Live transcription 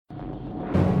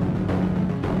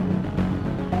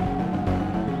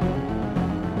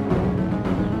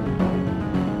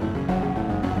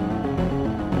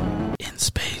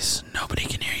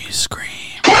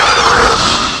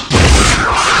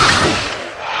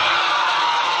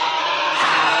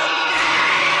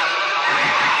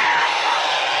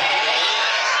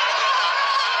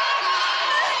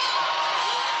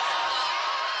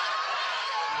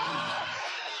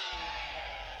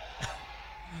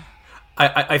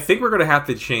I think we're going to have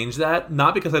to change that,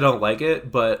 not because I don't like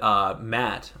it, but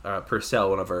Matt Purcell,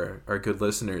 one of our good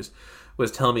listeners,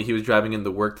 was telling me he was driving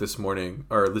into work this morning,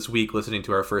 or this week, listening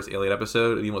to our first Alien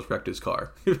episode, and he almost wrecked his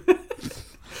car.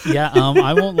 Yeah,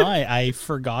 I won't lie. I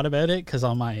forgot about it because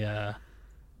on my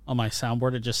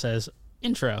soundboard it just says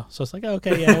intro. So it's like,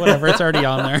 okay, yeah, whatever. It's already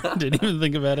on there. Didn't even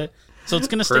think about it. So it's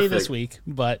going to stay this week,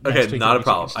 but next okay, week not a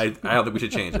problem. I don't think we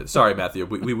should change it. Sorry, Matthew.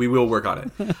 We will work on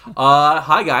it.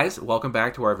 Hi, guys. Welcome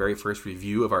back to our very first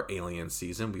review of our Alien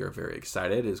season. We are very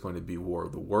excited. It is going to be War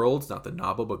of the Worlds, not the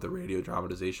novel, but the radio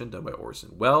dramatization done by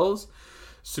Orson Welles.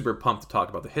 Super pumped to talk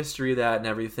about the history of that and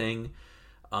everything.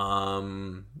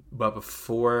 But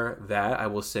before that, I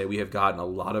will say we have gotten a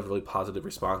lot of really positive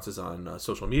responses on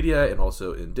social media and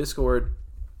also in Discord.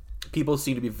 People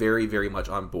seem to be very, very much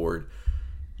on board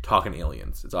talking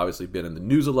aliens. It's obviously been in the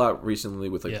news a lot recently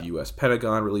with the U.S.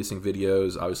 Pentagon releasing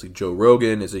videos. Obviously, Joe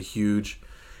Rogan is a huge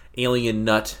alien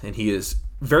nut, and he is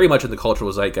very much in the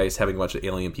cultural zeitgeist, having a bunch of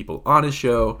alien people on his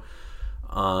show.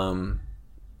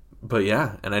 But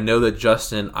yeah, and I know that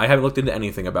Justin, I haven't looked into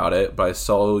anything about it, but I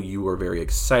saw you were very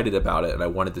excited about it, and I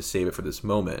wanted to save it for this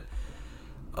moment.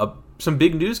 Some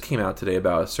big news came out today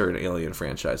about a certain alien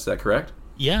franchise. Is that correct?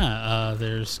 Yeah,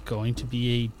 there's going to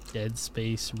be a Dead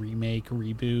Space remake,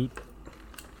 reboot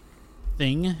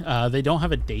thing. They don't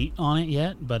have a date on it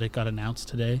yet, but it got announced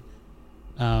today.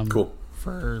 Cool.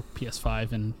 For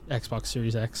PS5 and Xbox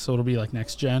Series X, so it'll be like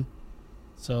next gen.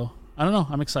 So, I don't know.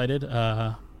 I'm excited.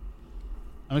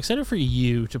 I'm excited for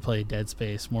you to play Dead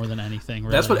Space more than anything.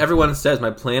 Really. That's what everyone says.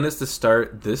 My plan is to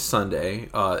start this Sunday.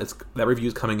 That review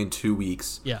is coming in 2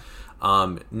 weeks. Yeah.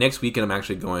 Next weekend, I'm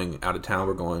actually going out of town.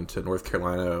 We're going to North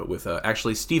Carolina with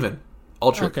actually Steven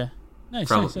Ultrich. Okay. Nice.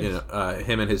 From nice.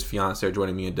 Him and his fiance are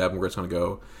joining me and Devin. We're just going to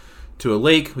go to a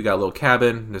lake. We got a little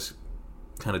cabin, just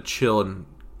kind of chill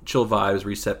vibes,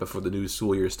 reset before the new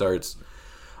school year starts.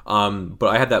 But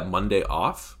I had that Monday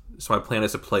off. So my plan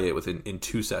is to play it in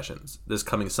 2 sessions, this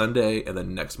coming Sunday and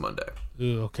then next Monday.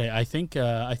 Ooh, okay. I think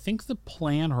the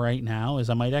plan right now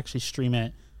is I might actually stream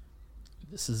it.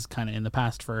 This is kind of in the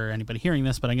past for anybody hearing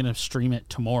this, but I'm going to stream it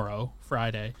tomorrow,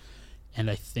 Friday, and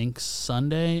I think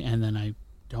Sunday, and then I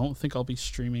don't think I'll be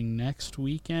streaming next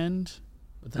weekend,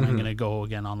 but then I'm going to go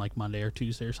again on like Monday or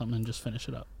Tuesday or something and just finish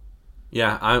it up.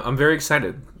 Yeah, I'm very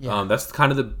excited. Yeah. That's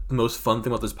kind of the most fun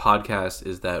thing about this podcast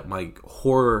is that my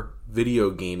horror video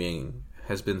gaming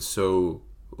has been so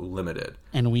limited.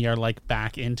 And we are like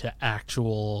back into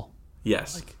actual...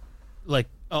 Yes. Like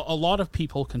a lot of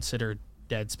people consider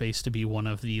Dead Space to be one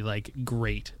of the like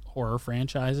great horror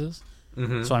franchises.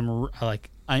 Mm-hmm. So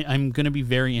I'm going to be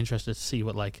very interested to see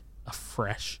what like a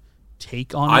fresh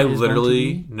take on it I is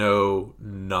literally know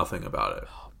nothing about it.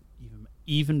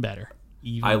 Even better.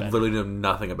 Literally know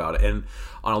nothing about it. And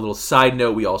on a little side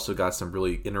note, we also got some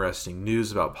really interesting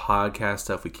news about podcast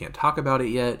stuff. We can't talk about it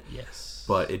yet. Yes.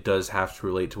 But it does have to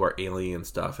relate to our alien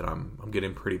stuff, and I'm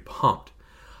getting pretty pumped.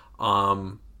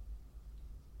 I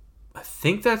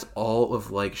think that's all of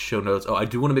like show notes. Oh, I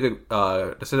do want to make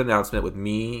just an announcement with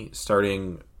me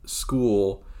starting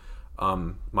school.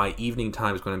 My evening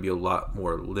time is going to be a lot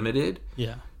more limited.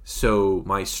 Yeah. So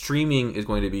my streaming is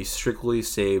going to be strictly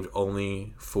saved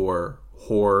only for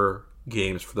horror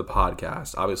games for the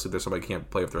podcast. Obviously, there's somebody can't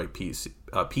play with their like PC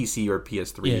or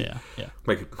PS3. Yeah.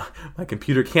 My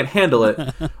computer can't handle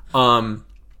it.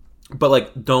 But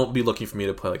like, don't be looking for me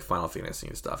to play like Final Fantasy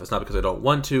and stuff. It's not because I don't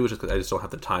want to. It's just because I just don't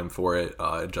have the time for it.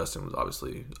 Justin was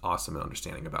obviously awesome and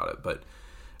understanding about it. But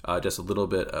just a little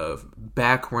bit of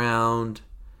background.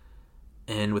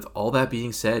 And with all that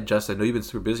being said, Justin, I know you've been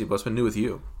super busy. What's been new with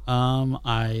you?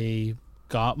 I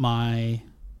got my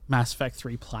Mass Effect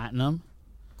 3 Platinum.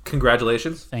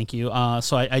 Congratulations. Thank you.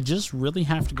 So I just really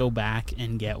have to go back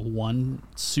and get one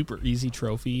super easy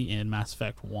trophy in Mass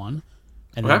Effect 1.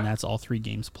 And then that's all 3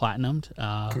 games platinumed.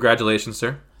 Congratulations,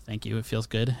 sir. Thank you. It feels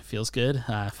good.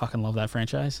 I fucking love that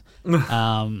franchise.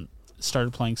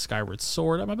 Started playing Skyward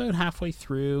Sword. I'm about halfway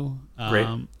through. Great.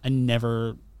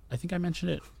 I think I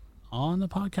mentioned it on the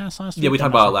podcast last week. Yeah, we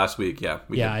talked about it last week. Yeah.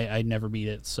 I never beat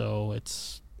it. So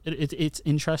it's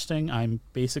interesting. I'm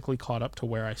basically caught up to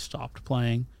where I stopped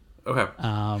playing. Okay.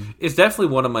 It's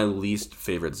definitely one of my least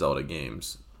favorite Zelda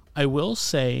games. I will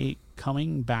say,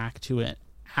 coming back to it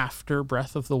after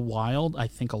Breath of the Wild, I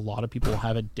think a lot of people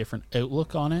have a different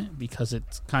outlook on it because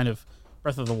it's kind of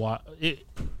Breath of the Wild.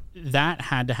 That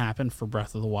had to happen for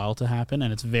Breath of the Wild to happen,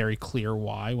 and it's very clear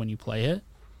why when you play it.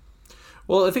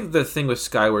 Well, I think the thing with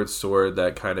Skyward Sword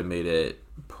that kind of made it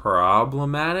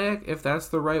problematic, if that's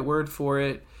the right word for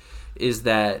it, is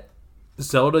that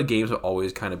Zelda games have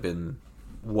always kind of been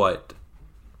what...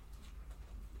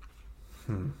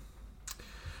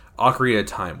 Ocarina of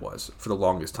Time was for the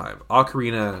longest time.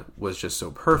 Ocarina was just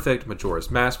so perfect. Majora's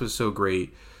Mask was so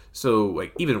great. So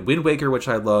like even Wind Waker, which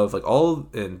I love, like all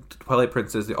and Twilight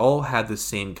Princess, they all had the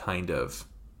same kind of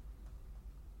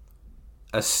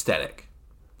aesthetic.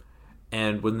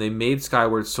 And when they made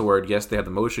Skyward Sword, yes, they had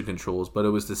the motion controls, but it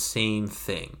was the same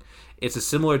thing. It's a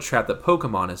similar trap that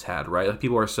Pokemon has had, right? Like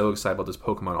people are so excited about this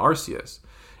Pokemon Arceus.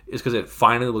 It's because it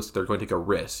finally looks like they're going to take a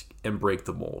risk and break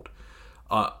the mold.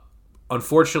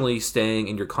 Unfortunately, staying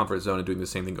in your comfort zone and doing the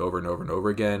same thing over and over and over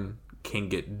again can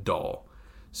get dull.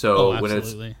 So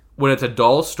when it's a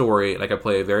dull story, like I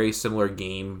play a very similar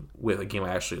game with a game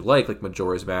I actually like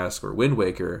Majora's Mask or Wind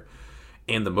Waker,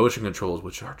 and the motion controls,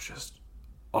 which are just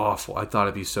awful. I thought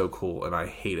it'd be so cool, and I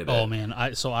hated it. Oh man,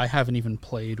 I haven't even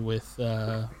played with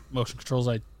motion controls.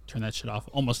 I turned that shit off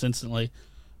almost instantly,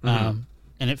 and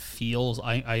it feels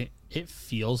it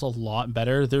feels a lot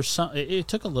better. There's some. It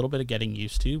took a little bit of getting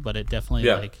used to, but it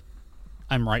definitely like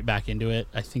I'm right back into it.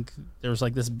 I think there was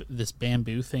like this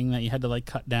bamboo thing that you had to like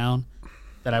cut down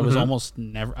that I was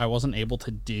I wasn't able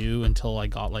to do until I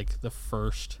got like the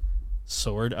first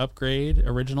sword upgrade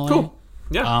originally. Cool.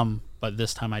 Yeah. But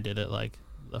this time I did it like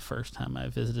the first time I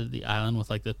visited the island with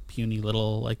like the puny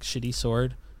little like shitty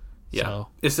sword. Yeah. So,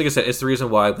 it's like I said, it's the reason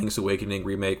why Link's Awakening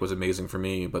remake was amazing for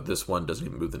me, but this one doesn't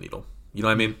even move the needle. You know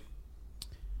what I mean?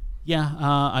 Yeah,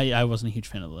 I wasn't a huge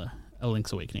fan of the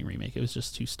Link's Awakening remake. It was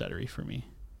just too stuttery for me.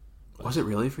 Was it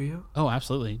really for you? Oh,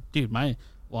 absolutely. Dude, my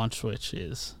launch switch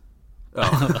is...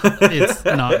 Oh. It's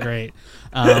not great.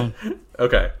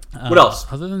 Okay. What else?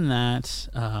 Other than that,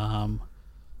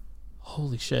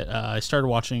 holy shit. I started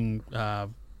watching...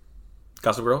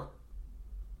 Gossip Girl?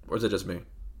 Or is it just me?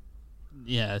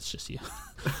 Yeah, it's just you.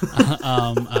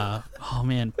 Oh,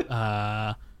 man.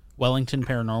 Wellington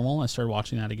Paranormal. I started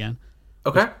watching that again.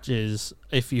 Okay. Which is,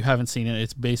 if you haven't seen it,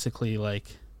 it's basically like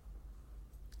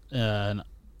a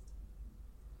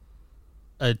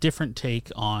different take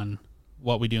on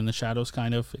What We Do in the Shadows,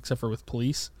 kind of, except for with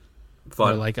police. Fun.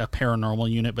 They're like a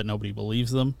paranormal unit, but nobody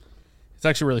believes them. It's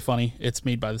actually really funny. It's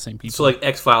made by the same people. So like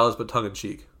X-Files, but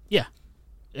tongue-in-cheek. Yeah.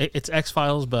 It's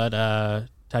X-Files, but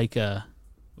Taika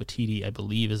Waititi, I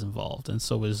believe, is involved. And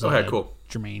so is cool.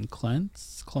 Jermaine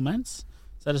Clements?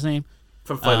 Is that his name?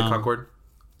 From Flight of the Conchord?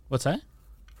 What's that?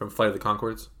 From Flight of the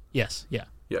Conchords? Yes, yeah.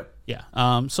 Yeah.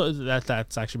 Yeah. So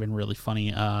that's actually been really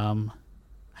funny. I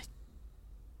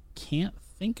can't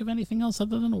think of anything else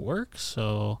other than work,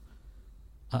 so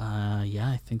yeah,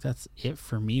 I think that's it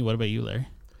for me. What about you, Larry?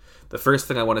 The first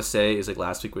thing I want to say is like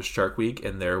last week was Shark Week,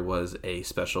 and there was a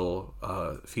special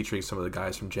featuring some of the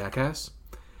guys from Jackass.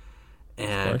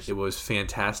 And it was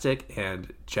fantastic,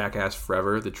 and Jackass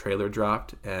Forever, the trailer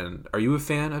dropped. And are you a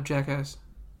fan of Jackass?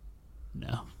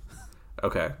 No.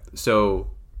 Okay,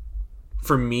 so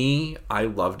for me, I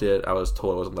loved it. I was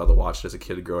told I wasn't allowed to watch it as a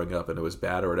kid growing up, and it was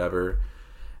bad or whatever.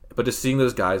 But just seeing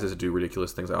those guys as do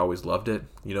ridiculous things, I always loved it.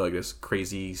 You know, like this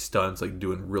crazy stunts, like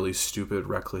doing really stupid,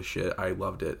 reckless shit. I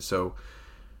loved it. So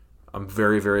I'm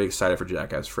very, very excited for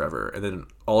Jackass Forever. And then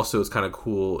also, it's kind of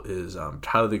cool is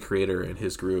Tyler the Creator and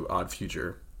his group Odd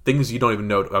Future. Things you don't even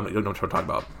know. You don't know what I'm talking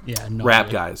about. Yeah, no rap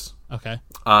idea. Guys. Okay.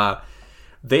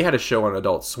 They had a show on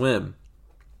Adult Swim.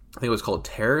 I think it was called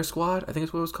Terror Squad. I think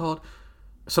it's what it was called.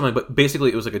 Something, but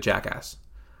basically it was like a Jackass.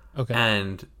 Okay.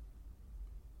 And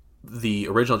the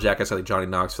original Jackass, like Johnny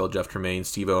Knoxville, Jeff Tremaine,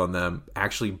 Steve-O, and them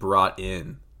actually brought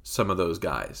in some of those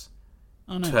guys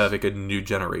nice. to have like a new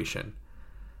generation.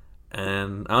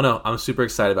 And I don't know, I'm super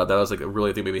excited about that. That was like a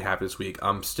really thing that made me happy this week.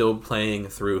 I'm still playing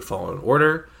through Fallen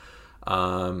Order.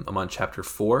 I'm on chapter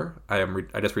 4. I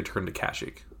just returned to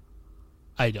Kashyyyk.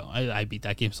 I don't. I beat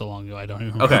that game so long ago. I don't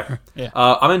even remember. Okay. Yeah.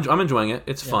 I'm enjoying it.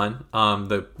 It's fun.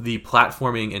 The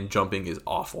platforming and jumping is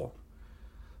awful.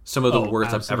 Some of the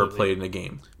worst absolutely. I've ever played in a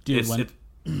game. Dude,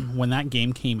 when that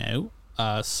game came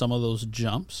out, some of those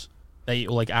jumps that you,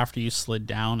 like after you slid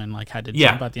down and like had to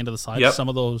jump at the end of the slide, some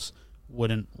of those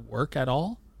wouldn't work at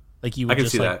all. Like you would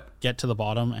just like get to the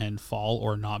bottom and fall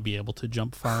or not be able to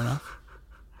jump far enough.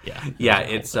 Yeah. Yeah,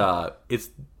 it's that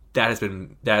has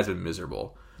been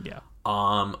miserable. Yeah.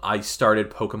 I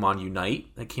started Pokemon Unite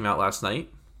that came out last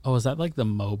night. Oh, is that like the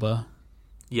MOBA?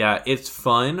 Yeah, it's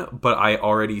fun, but I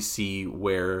already see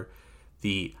where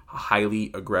the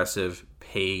highly aggressive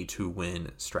pay to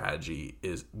win strategy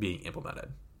is being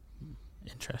implemented.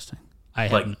 Interesting.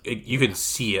 You can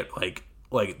see it like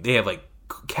they have like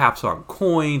caps on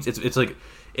coins. It's like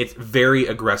it's very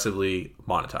aggressively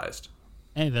monetized.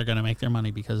 Hey, they're gonna make their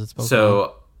money because it's Pokemon.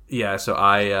 So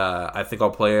I think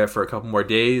I'll play it for a couple more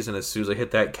days, and as soon as I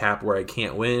hit that cap where I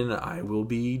can't win, I will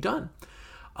be done.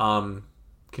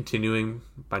 continuing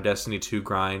my Destiny 2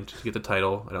 grind to get the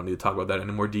title. I don't need to talk about that in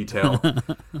any more detail.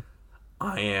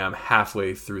 I am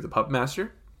halfway through the Puppet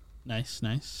Master. Nice.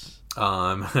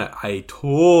 I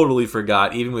totally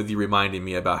forgot, even with you reminding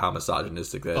me about how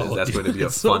misogynistic that is. That's going to be a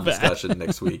fun discussion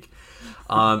next week.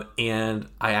 And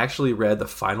I actually read the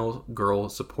final girl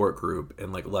support group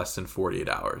in like less than 48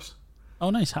 hours. Oh,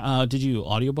 nice. Did you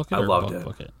audiobook it or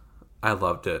book it? I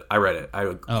loved it. I read it.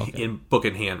 In book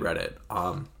in hand read it.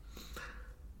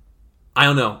 I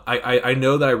don't know. I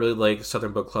know that I really like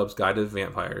Southern Book Club's Guide to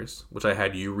Vampires, which I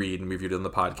had you read and reviewed on the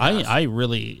podcast.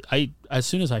 I as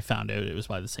soon as I found out it was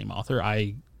by the same author,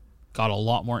 I got a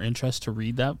lot more interest to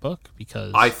read that book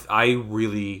because I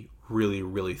really, really,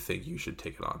 really think you should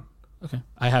take it on. Okay.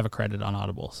 I have a credit on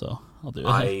Audible, so I'll do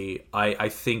it. I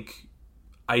think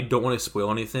I don't want to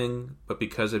spoil anything, but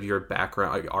because of your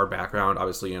background, like our background,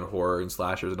 obviously in horror and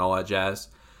slashers and all that jazz,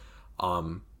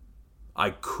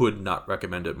 I could not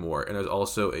recommend it more. And there's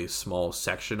also a small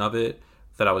section of it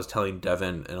that I was telling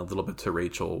Devin and a little bit to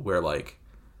Rachel where, like,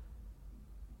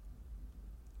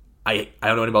 I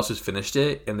don't know anybody else who's finished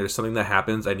it, and there's something that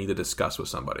happens I need to discuss with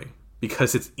somebody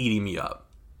because it's eating me up.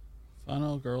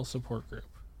 Final girl support group.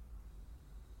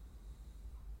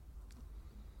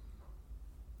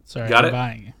 Sorry, I'm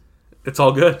buying it. It's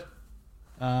all good.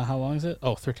 How long is it?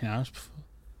 13 hours.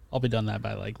 I'll be done that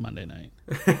by like Monday night.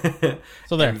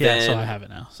 So there, so I have it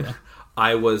now. So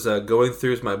I was going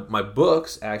through my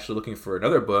books, actually looking for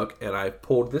another book, and I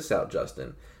pulled this out,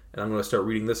 Justin, and I'm going to start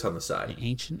reading this on the side. The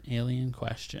Ancient Alien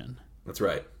Question. That's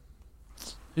right.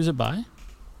 Who's it by?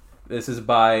 This is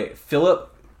by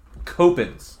Philip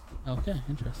Coppens. Okay,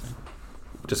 interesting.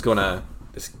 Just going to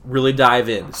really dive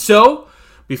in. So,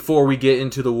 before we get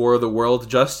into the War of the Worlds,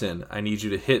 Justin, I need you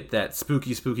to hit that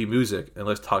spooky, spooky music, and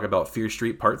let's talk about Fear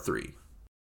Street Part 3.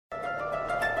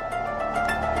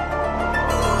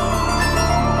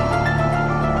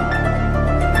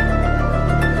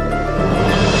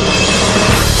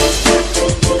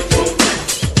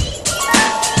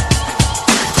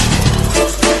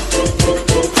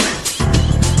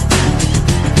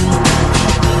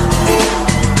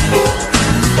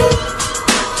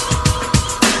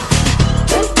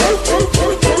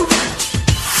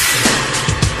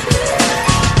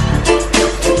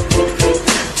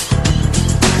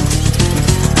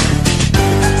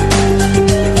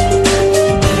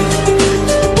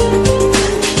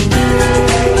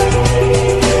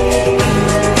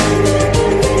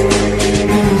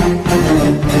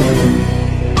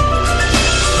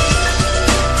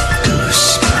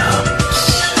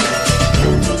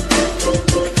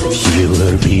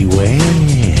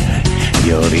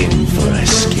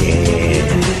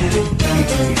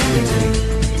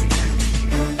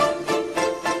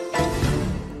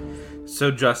 So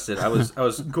Justin, I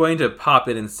was going to pop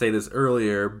in and say this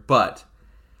earlier, but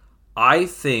I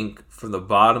think from the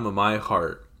bottom of my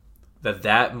heart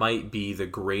that might be the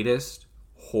greatest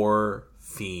horror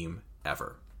theme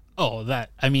ever. Oh,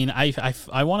 I mean,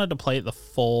 I wanted to play the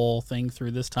full thing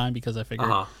through this time because I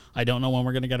figured I don't know when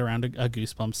we're going to get around to a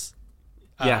Goosebumps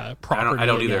property I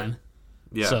don't again. either.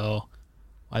 Yeah. So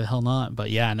why the hell not? But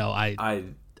yeah, no,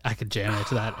 I could jam it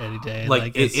to that any day.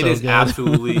 Like it is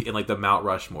good. In like the Mount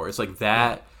Rushmore. It's like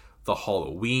that, the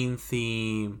Halloween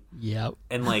theme. Yep.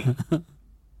 And like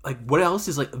what else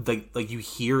is like you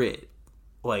hear it,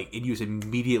 like, and you just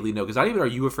immediately know, because not even Are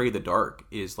You Afraid of the Dark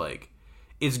is like,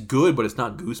 it's good, but it's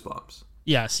not Goosebumps.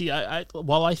 Yeah. See, I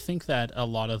think that a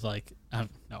lot of like, no,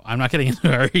 I'm not getting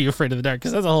into Are You Afraid of the Dark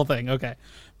because that's the whole thing. Okay,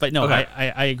 but no, okay.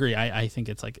 I agree. I think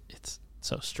it's like it's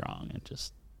so strong and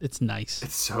just. It's nice.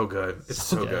 It's so good. It's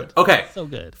so good. Okay. So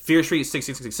good. Fear Street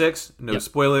 6666. No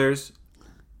spoilers.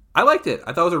 I liked it.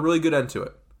 I thought it was a really good end to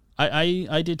it.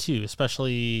 I did too,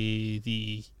 especially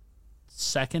the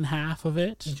second half of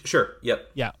it. Sure. Yep.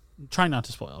 Yeah. Try not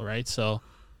to spoil, right? So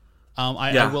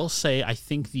I will say I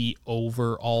think the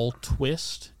overall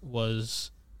twist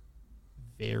was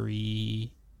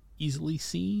very easily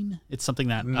seen. It's something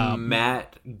that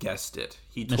Matt guessed it.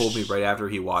 He told me right after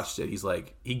he watched it. He's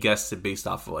like, he guessed it based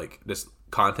off of like this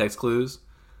context clues.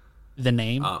 The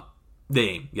name. The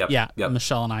name. Yep. Yeah. Yep.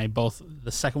 Michelle and I both.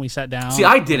 The second we sat down. See,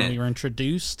 I didn't. We were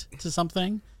introduced to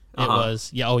something. It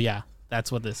was Oh yeah.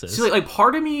 That's what this is. See, like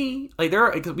part of me, like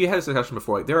we had this discussion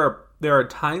before. Like there are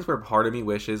times where part of me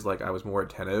wishes like I was more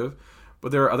attentive,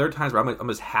 but there are other times where I'm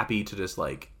just happy to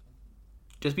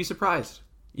just be surprised.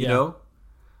 You know.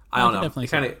 I don't know.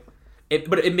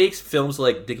 But it makes films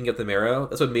like Digging Up the Marrow.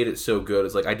 That's what made it so good.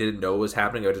 It's like I didn't know what was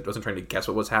happening. I just wasn't trying to guess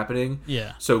what was happening.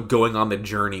 Yeah. So going on the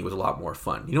journey was a lot more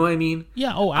fun. You know what I mean?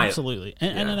 Yeah. Oh, absolutely.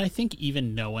 And I think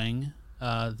even knowing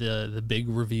the big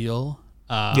reveal.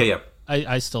 I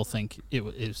I still think it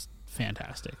is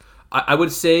fantastic. I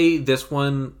would say this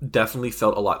one definitely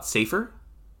felt a lot safer.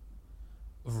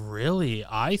 Really?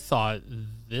 I thought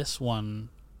this one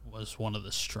was one of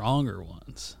the stronger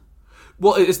ones.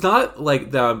 Well, it's not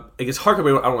like the. It's hard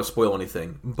because I don't want to spoil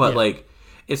anything, but Yeah. like,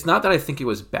 it's not that I think it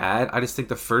was bad. I just think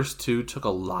the first two took a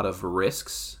lot of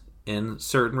risks in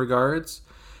certain regards,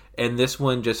 and this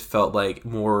one just felt like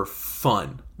more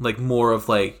fun, like more of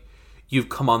like you've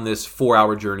come on this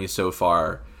 4-hour journey so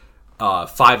far,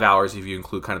 5 hours if you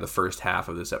include kind of the first half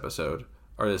of this episode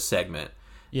or this segment,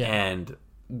 Yeah. and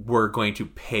we're going to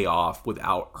pay off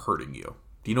without hurting you.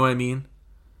 Do you know what I mean?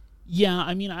 Yeah,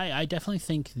 I mean, I definitely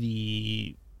think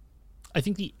the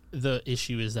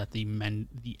issue is that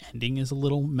the ending is a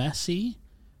little messy.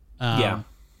 Yeah.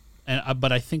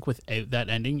 But I think with that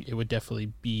ending, it would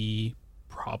definitely be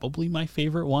probably my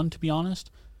favorite one, to be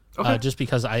honest. Okay. Just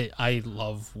because I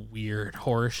love weird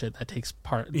horror shit that takes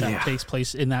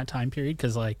place in that time period.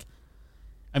 Because like,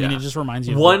 I mean, Yeah. it just reminds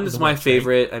you. One's of my Witch, right?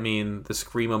 favorite. I mean, the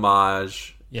Scream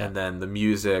homage, Yeah. and then the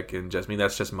music, and just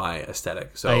that's just my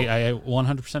aesthetic. So I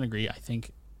 100% agree. I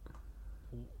think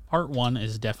part one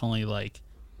is definitely like,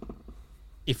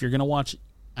 if you're gonna watch,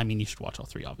 I mean, you should watch all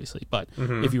three, obviously. But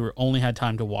if you only had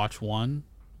time to watch one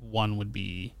would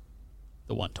be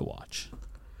the one to watch.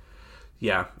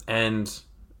 yeah, and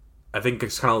I think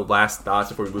it's kind of last thoughts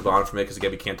before we move on from it, because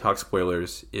again, we can't talk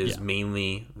spoilers. Is Yeah.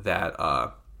 mainly that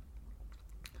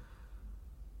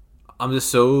I'm just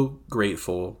so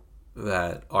grateful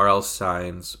that R.L.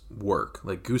 Stine's work,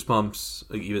 like Goosebumps,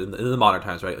 like even in the modern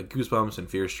times, right? Like Goosebumps and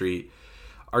Fear Street,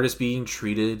 are just being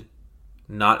treated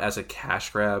not as a cash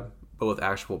grab, but with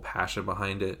actual passion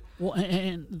behind it. Well,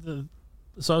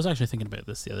 so I was actually thinking about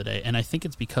this the other day, and I think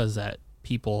it's because that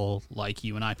people like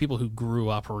you and I, people who grew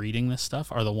up reading this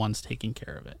stuff, are the ones taking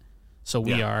care of it. So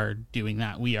we Yeah. are doing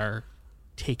that. We are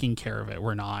taking care of it.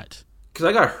 We're not. Because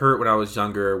I got hurt when I was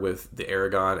younger with the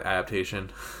Aragon adaptation.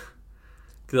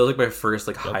 Because that was like my first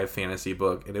like high fantasy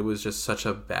book, and it was just such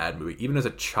a bad movie. Even as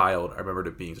a child, I remembered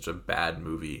it being such a bad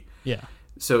movie. Yeah.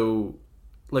 So,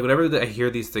 like, whenever I hear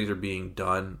these things are being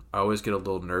done, I always get a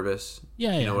little nervous.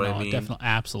 Yeah. You know what I mean? Definitely.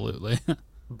 Absolutely.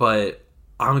 But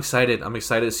I'm excited. I'm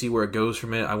excited to see where it goes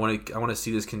from it. I want to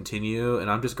see this continue,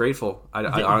 and I'm just grateful. I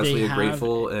honestly am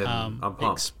grateful, and I'm pumped.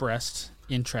 Expressed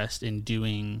interest in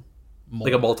doing more.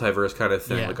 Like a multiverse kind of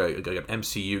thing, Yeah. like an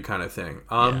MCU kind of thing.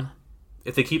 Yeah.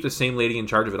 If they keep the same lady in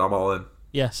charge of it, I'm all in.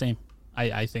 Yeah, same.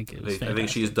 I think it was I think fantastic,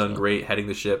 she's done so, great heading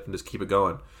the ship, and just keep it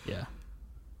going, Yeah.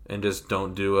 and just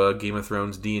don't do a Game of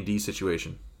Thrones D&D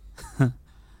situation.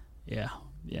 Yeah.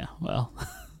 Well,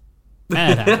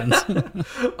 that happens.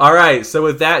 All right, so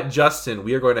with that, Justin,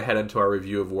 we are going to head into our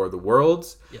review of War of the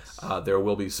Worlds. Yes. There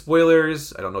will be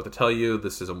spoilers. I don't know what to tell you.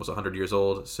 This is almost 100 years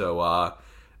old. So,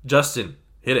 Justin,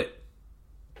 hit it.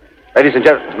 Ladies and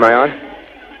gentlemen, am I on?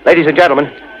 Ladies and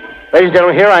gentlemen,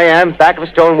 here I am, back of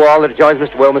a stone wall that adjoins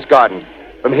Mr. Wilmer's garden.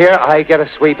 From here, I get a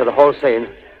sweep of the whole scene.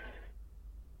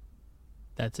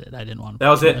 That's it. I didn't want to. That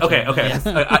was put it? too much Okay. in.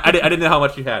 Yeah. I didn't know how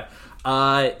much you had.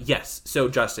 Yes. So,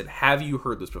 Justin, have you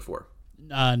heard this before?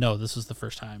 No, this was the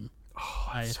first time.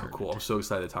 I So heard cool. it. I'm so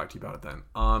excited to talk to you about it then.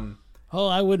 Oh,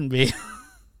 I wouldn't be.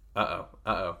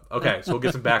 Uh-oh. Okay, so we'll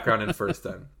get some background in first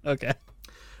then. Okay.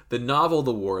 The novel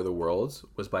The War of the Worlds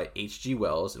was by H.G.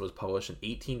 Wells and was published in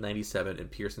 1897 in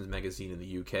Pearson's Magazine in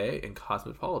the UK and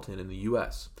Cosmopolitan in the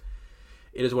US.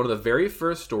 It is one of the very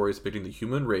first stories depicting the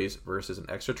human race versus an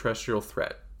extraterrestrial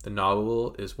threat. The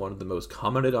novel is one of the most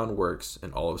commented on works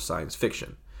in all of science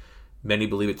fiction. Many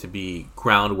believe it to be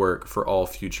groundwork for all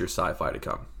future sci-fi to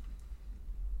come.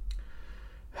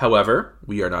 However,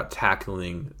 we are not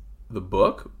tackling the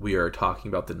book. We are talking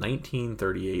about the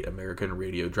 1938 American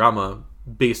radio drama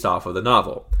based off of the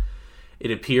novel. It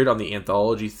appeared on the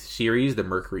anthology series The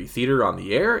Mercury Theater on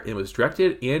the Air and was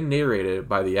directed and narrated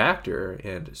by the actor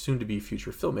and soon-to-be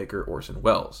future filmmaker Orson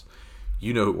Welles.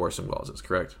 You know who Orson Welles is,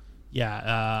 correct?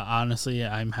 Yeah. Honestly,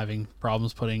 I'm having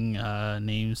problems putting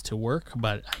names to work,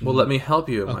 but Well, let me help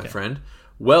you, my Okay. friend.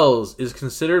 Wells is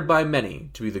considered by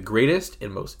many to be the greatest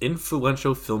and most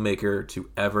influential filmmaker to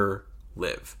ever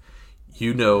live.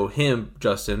 You know him,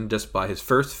 Justin, just by his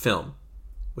first film,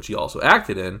 which he also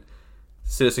acted in,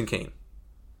 Citizen Kane.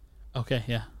 Okay.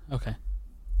 Yeah. Okay.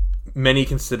 Many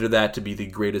consider that to be the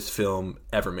greatest film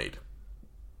ever made.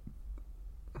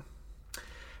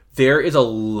 There is a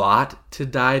lot to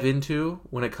dive into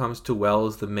when it comes to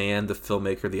Wells, the man, the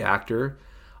filmmaker, the actor.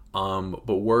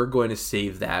 But we're going to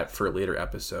save that for a later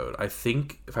episode. I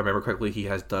think, if I remember correctly, he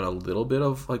has done a little bit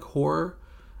of like horror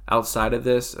outside of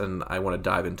this, and I want to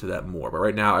dive into that more. But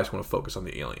right now, I just want to focus on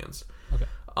the aliens. Okay.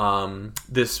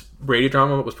 This radio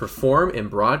drama was performed and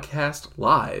broadcast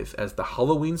live as the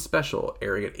Halloween special,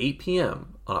 airing at 8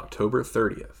 p.m. on October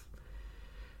 30th.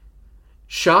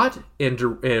 Shot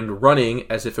and running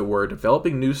as if it were a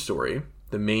developing news story,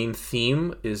 the main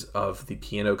theme is of the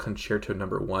Piano Concerto No.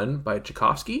 1 by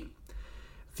Tchaikovsky.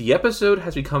 The episode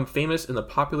has become famous in the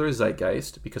popular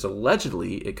zeitgeist because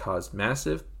allegedly it caused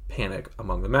massive panic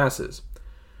among the masses.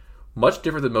 Much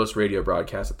different than most radio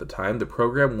broadcasts at the time, the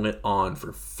program went on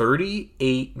for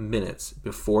 38 minutes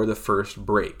before the first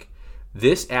break.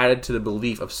 This added to the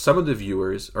belief of some of the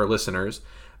viewers or listeners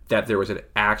that there was an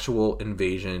actual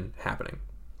invasion happening.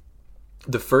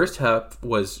 The first half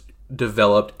was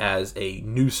developed as a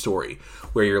news story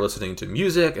where you're listening to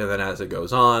music, and then as it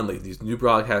goes on, like these new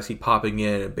broadcasts keep popping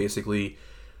in, and basically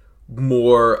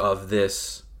more of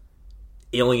this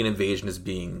alien invasion is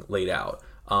being laid out.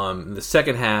 The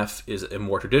second half is a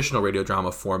more traditional radio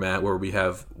drama format where we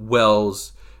have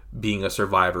Wells being a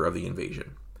survivor of the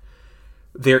invasion.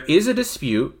 There is a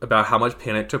dispute about how much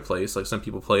panic took place, like some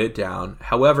people play it down.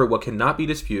 However, what cannot be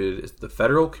disputed is the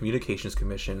Federal Communications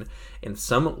Commission and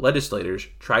some legislators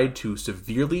tried to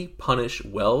severely punish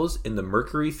Wells in the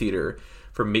Mercury Theater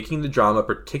for making the drama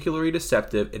particularly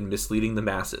deceptive and misleading the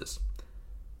masses.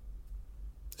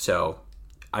 So,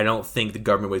 I don't think the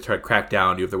government would try to crack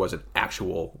down on you if there was an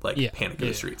actual panic in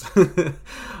the streets.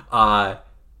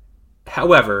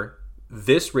 However,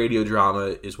 this radio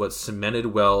drama is what cemented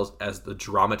Wells as the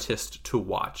dramatist to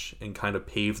watch and kind of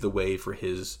paved the way for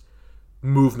his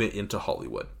movement into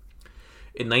Hollywood.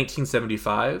 In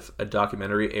 1975, a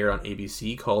documentary aired on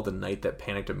ABC called The Night That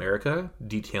Panicked America,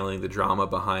 detailing the drama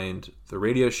behind the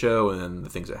radio show and then the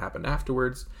things that happened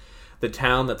afterwards. The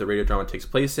town that the radio drama takes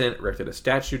place in erected a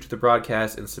statue to the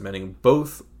broadcast and cementing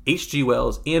both H.G.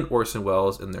 Wells and Orson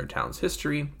Welles in their town's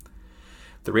history.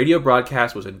 The radio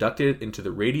broadcast was inducted into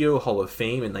the Radio Hall of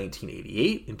Fame in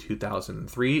 1988. In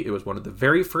 2003, it was one of the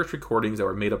very first recordings that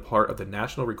were made a part of the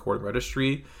National Recording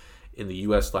Registry in the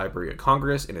U.S. Library of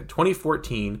Congress. And in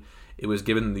 2014, it was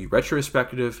given the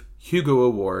retrospective Hugo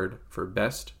Award for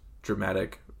Best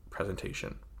Dramatic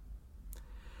Presentation.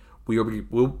 We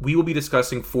will be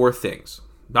discussing 4 things.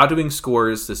 Not doing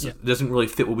scores. This doesn't really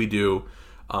fit what we do.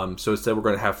 So instead, we're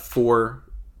going to have 4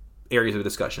 areas of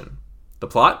discussion. The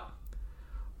plot,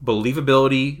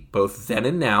 believability, both then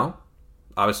and now.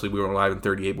 Obviously, we were live in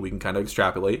 38, but we can kind of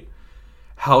extrapolate.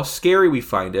 How scary we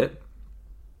find it.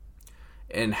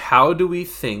 And how do we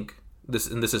think, this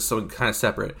is something kind of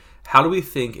separate, how do we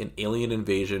think an alien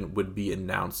invasion would be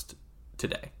announced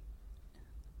today?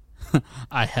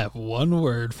 I have one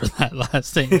word for that last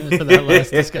statement, for that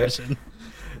last discussion.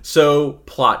 So,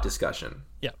 plot discussion.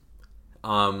 Yep.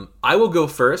 I will go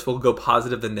first. We'll go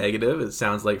positive then negative, it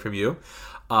sounds like from you.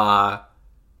 I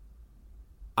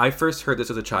first heard this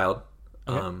as a child.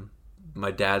 Okay.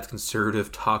 My dad's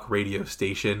conservative talk radio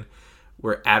station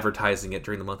were advertising it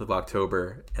during the month of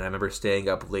October, and I remember staying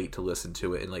up late to listen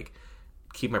to it and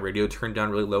keep my radio turned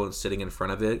down really low and sitting in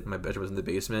front of it. My bedroom was in the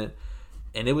basement,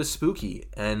 and it was spooky.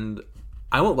 And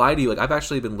I won't lie to you, I've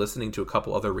actually been listening to a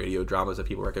couple other radio dramas that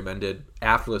people recommended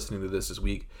after listening to this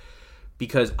week,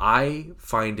 because I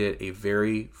find it a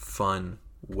very fun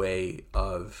way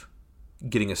of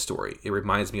getting a story. It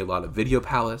reminds me a lot of Video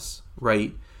Palace,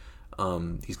 right?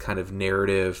 These kind of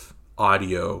narrative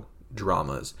audio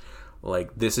dramas.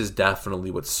 This is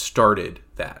definitely what started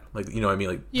that. You know what I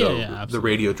mean? The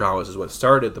radio dramas is what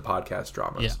started the podcast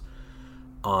dramas.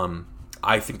 Yeah.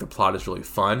 I think the plot is really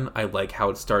fun. I like how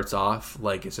it starts off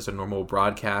it's just a normal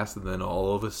broadcast, and then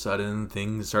all of a sudden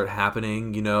things start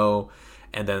happening,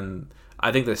 and then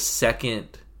I think the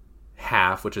second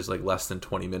half, which is less than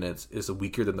 20 minutes, is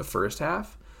weaker than the first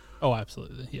half. Oh,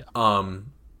 absolutely. Yeah.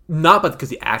 Not because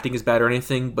the acting is bad or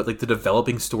anything, but the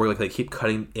developing story, they keep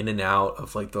cutting in and out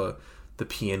of the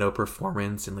piano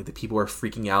performance, and the people are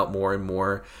freaking out more and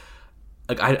more.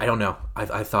 I don't know.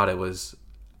 I thought it was,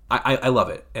 I love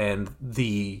it. And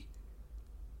the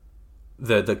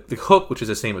hook, which is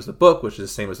the same as the book, which is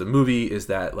the same as the movie, is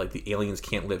that the aliens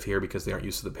can't live here because they aren't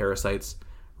used to the parasites,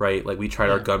 right? We tried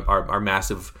our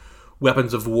massive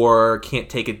weapons of war, can't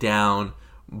take it down,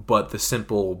 but the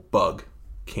simple bug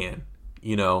can,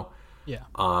 Yeah.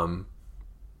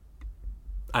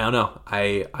 I don't know.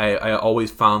 I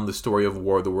always found the story of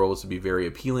War of the Worlds to be very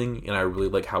appealing, and I really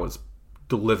like how it's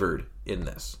delivered in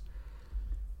this.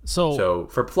 So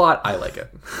for plot, I like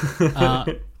it.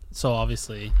 So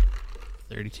obviously,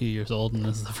 32 years old, and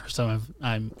this is the first time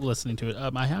I'm listening to it.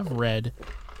 I have read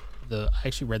I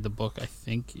actually read the book. I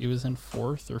think it was in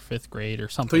 4th or 5th grade or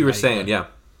something. So you were saying, yeah.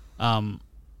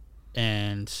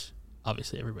 And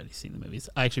obviously everybody's seen the movies.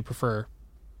 I actually prefer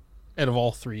out of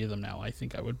all three of them now, I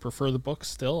think I would prefer the book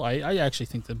still. I actually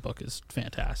think the book is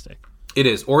fantastic. It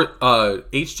is. Or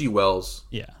H.G. Wells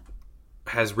Yeah.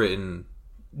 has written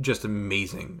just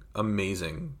amazing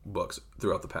books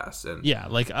throughout the past. And Yeah,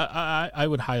 like I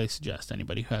would highly suggest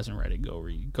anybody who hasn't read it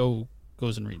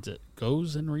goes and reads it.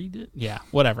 Goes and read it? Yeah,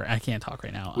 whatever. I can't talk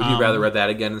right now. Would you rather read that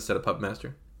again instead of Puppet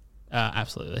Master?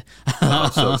 Absolutely.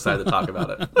 I'm so excited to talk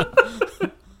about it.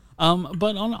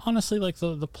 But honestly, like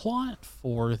the plot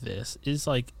for this is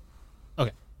like,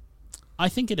 okay, I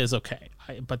think it is okay.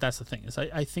 But that's the thing is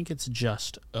I think it's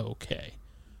just okay.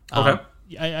 Okay.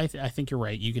 I think you're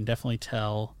right. You can definitely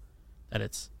tell that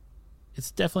it's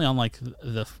definitely on like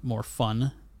the more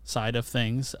fun side of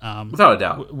things. Without a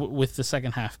doubt. With the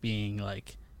second half being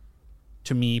like,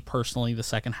 to me personally, the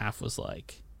second half was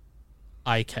like,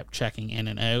 I kept checking in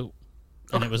and out,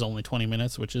 and it was only 20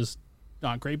 minutes, which is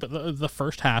not great. But the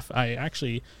first half I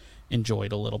actually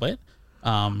enjoyed a little bit.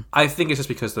 I think it's just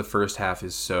because the first half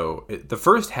is the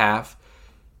first half,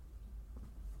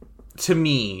 to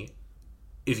me,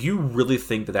 if you really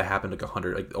think that happened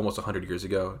like almost 100 years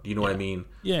ago, do you know what I mean?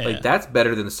 Yeah. Like that's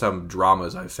better than some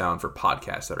dramas I've found for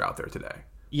podcasts that are out there today.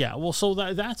 Yeah. Well, so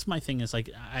that's my thing is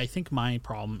like, I think my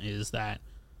problem is that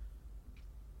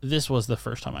this was the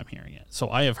first time I'm hearing it. So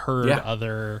I have heard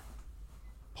other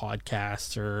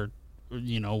podcasts or,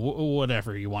 you know,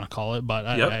 whatever you want to call it, but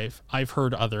I've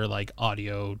heard other like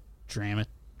audio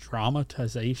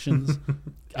dramatizations.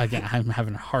 Again, I'm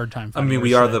having a hard time. I mean,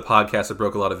 we are the podcast that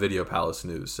broke a lot of Video Palace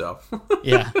news, so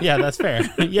yeah, that's fair.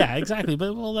 Yeah, exactly.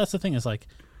 But well, that's the thing is like,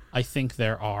 I think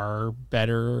there are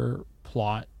better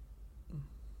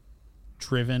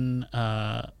plot-driven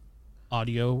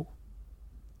audio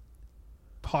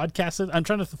podcasts. I'm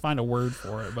trying to find a word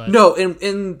for it, but no,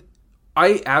 and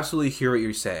I absolutely hear what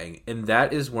you're saying, and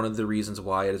that is one of the reasons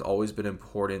why it has always been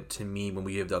important to me when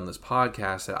we have done this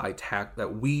podcast that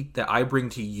I bring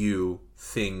to you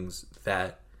things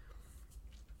that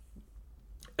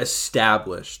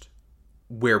established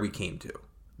where we came to.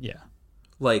 Yeah.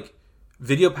 Like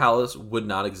Video Palace would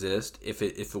not exist if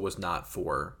it was not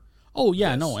for. Oh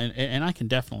yeah, no, and I can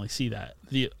definitely see that.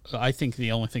 I think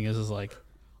the only thing is like,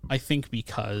 I think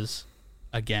because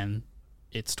again,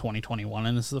 it's 2021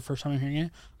 and this is the first time I'm hearing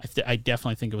it, I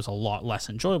definitely think it was a lot less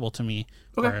enjoyable to me.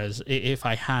 Okay. Whereas if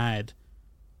I had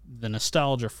the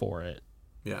nostalgia for it,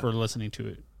 for listening to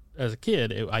it as a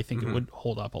kid, I think it would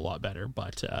hold up a lot better.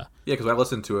 But yeah, because when I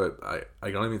listened to it,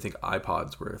 I don't even think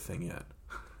iPods were a thing yet.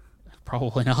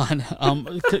 Probably not.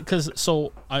 Because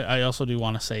so I also do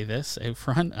want to say this out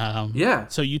front.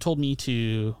 So you told me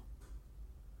to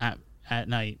at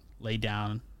night lay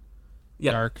down,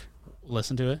 dark,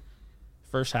 listen to it.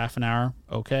 First half an hour,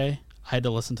 okay. I had to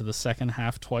listen to the second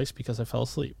half twice because I fell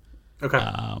asleep. Okay.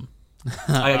 Like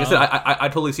I said, I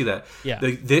totally see that. Yeah.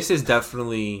 This is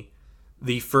definitely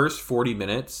the first 40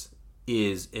 minutes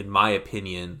is, in my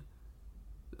opinion,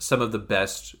 some of the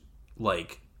best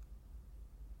like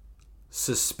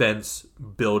suspense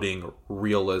building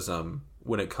realism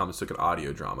when it comes to an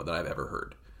audio drama that I've ever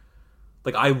heard.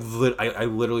 Like I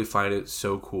literally find it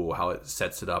so cool how it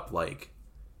sets it up. Like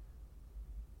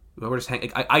we're just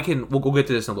hanging. We'll get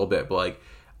to this in a little bit, but like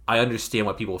I understand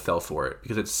why people fell for it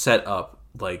because it's set up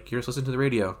like you're just listening to the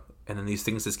radio, and then these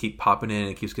things just keep popping in, and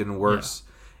it keeps getting worse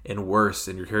and worse,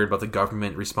 and you're hearing about the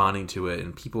government responding to it,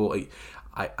 and people. Like,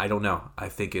 I don't know. I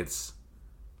think it's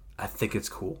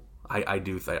cool. I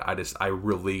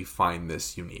really find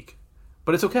this unique,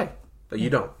 but it's okay that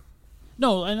you don't.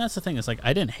 No, and that's the thing. It's like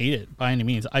I didn't hate it by any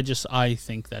means. I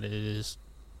think that it is,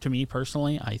 to me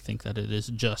personally, I think that it is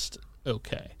just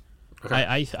okay.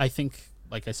 I think,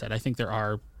 like I said, I think there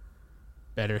are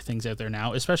better things out there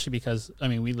now, especially because I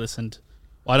mean we listened.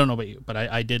 Well, I don't know about you, but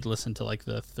I did listen to like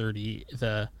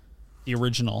the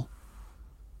original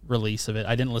release of it.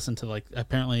 I didn't listen to like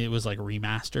apparently it was like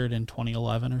remastered in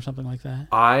 2011 or something like that.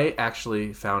 I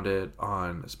actually found it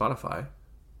on Spotify,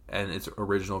 and it's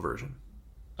original version.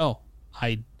 Oh,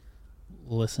 I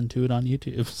listened to it on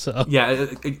YouTube. So yeah,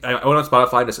 I went on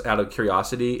Spotify just out of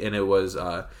curiosity, and it was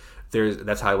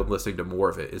that's how I was listening to more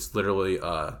of it. It's literally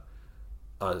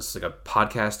it's like a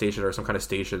podcast station or some kind of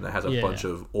station that has a bunch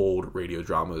of old radio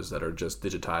dramas that are just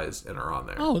digitized and are on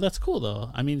there. Oh, that's cool though.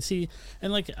 I mean, see,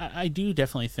 and like I do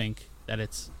definitely think that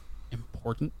it's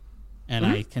important, and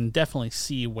I can definitely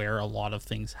see where a lot of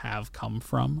things have come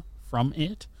from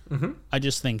it. Mm-hmm. I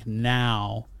just think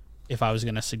now, if I was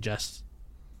going to suggest,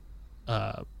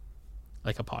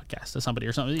 like a podcast to somebody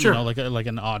or something, you know, like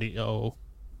an audio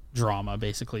drama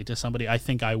basically to somebody, I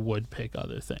think I would pick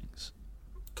other things.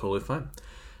 Totally fine.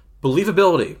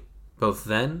 Believability, both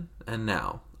then and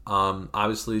now.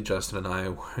 Obviously, Justin and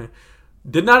I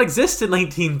did not exist in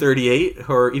 1938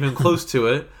 or even close to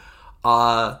it.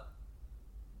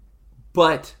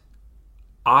 But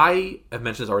I have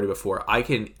mentioned this already before. I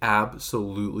can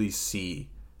absolutely see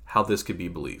how this could be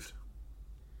believed.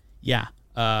 Yeah.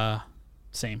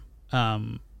 Same.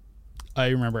 I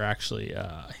remember actually, oh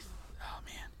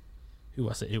man, who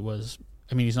was it? It was,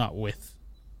 I mean, he's not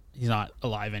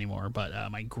alive anymore, but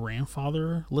my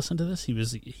grandfather listened to this. He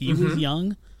was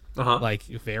young, like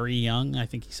very young. I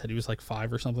think he said he was like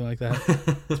 5 or something like that.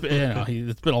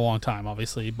 It's been a long time,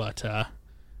 obviously, but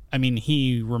I mean,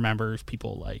 he remembers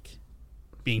people like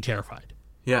being terrified.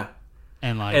 Yeah,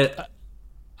 and like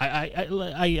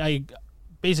I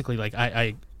basically, like,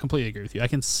 I completely agree with you. I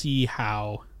can see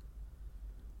how,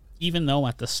 even though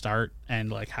at the start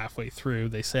and like halfway through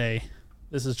they say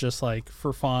this is just like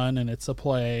for fun and it's a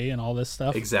play and all this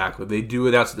stuff. Exactly. They do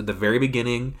it at the very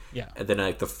beginning. Yeah. And then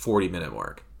like the 40-minute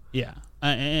mark. Yeah.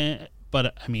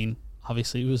 But I mean,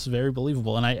 obviously it was very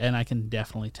believable, and I can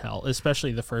definitely tell,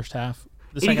 especially the first half.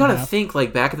 And you gotta think,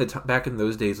 like, back in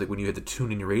those days, like when you had to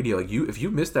tune in your radio, like if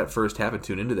you missed that first half and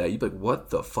tune into that, you'd be like, "What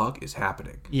the fuck is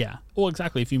happening?" Yeah, well,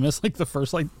 exactly. If you miss like the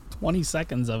first like 20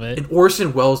 seconds of it, and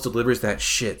Orson Welles delivers that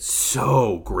shit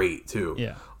so great too.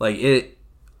 Yeah, like it.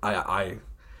 I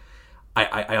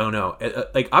don't know.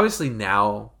 Like obviously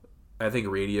now, I think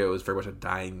radio is very much a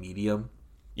dying medium.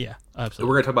 Yeah, absolutely.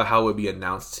 We're gonna talk about how it would be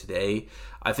announced today.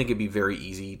 I think it'd be very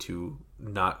easy to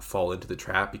not fall into the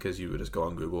trap because you would just go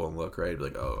on Google and look, right?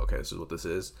 Like, oh, okay, this is what this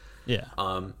is. Yeah.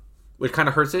 Which kind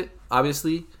of hurts it,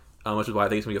 obviously, which is why I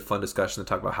think it's going to be a fun discussion to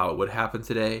talk about how it would happen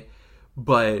today.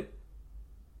 But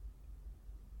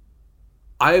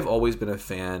I've always been a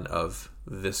fan of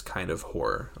this kind of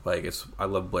horror. Like, I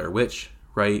love Blair Witch,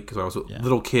 right? Because when I was a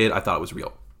little kid, I thought it was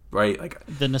real, right? Like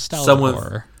the nostalgia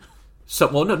horror.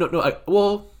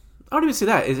 I don't even say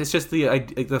that. It's just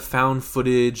the found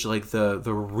footage, like the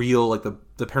real, like the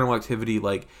Paranormal Activity,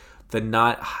 like the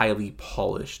not highly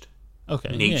polished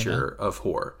nature of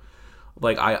horror.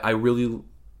 Like I really,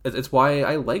 it's why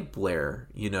I like Blair,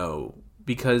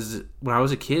 because when I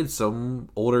was a kid, some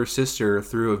older sister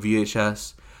threw a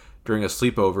VHS during a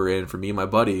sleepover in for me and my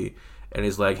buddy, and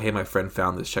he's like, "Hey, my friend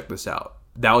found this. Check this out."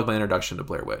 That was my introduction to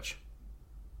Blair Witch.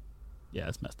 Yeah,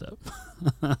 it's messed up.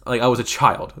 Like, I was a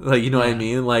child. Like, you know what I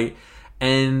mean? Like,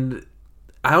 and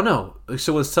I don't know.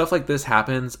 So when stuff like this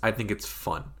happens, I think it's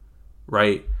fun,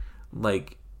 right?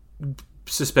 Like,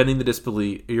 suspending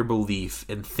your belief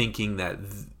and thinking that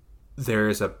there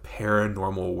is a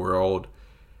paranormal world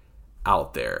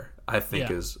out there, I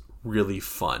think is really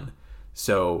fun.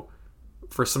 So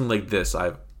for something like this,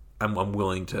 I'm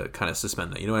willing to kind of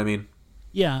suspend that. You know what I mean?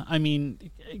 Yeah, I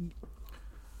mean,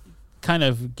 kind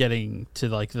of getting to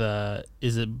like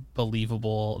is it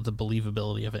believable? The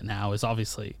believability of it now is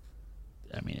obviously,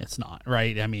 I mean, it's not,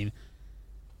 right? I mean,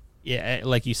 yeah,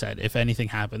 like you said, if anything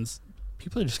happens,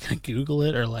 people are just gonna Google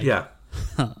it or like,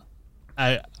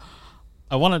 I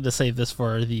wanted to save this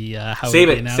for the how save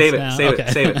it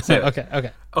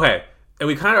okay. And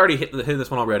we kind of already hit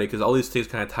this one already because all these things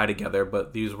kind of tie together,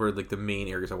 but these were like the main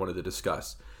areas I wanted to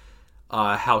discuss.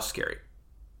 How scary.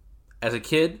 As a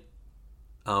kid,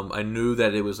 I knew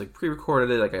that it was like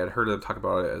pre-recorded. Like I had heard them talk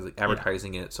about it as like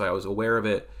advertising it, so I was aware of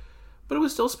it. But it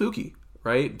was still spooky,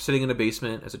 right? Sitting in a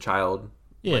basement as a child,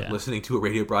 like listening to a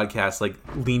radio broadcast, like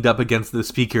leaned up against the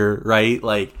speaker, right?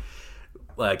 Like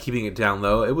keeping it down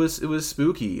low. It was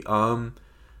spooky.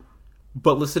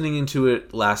 But listening into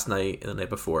it last night and the night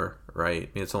before, right? I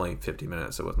mean, it's only 50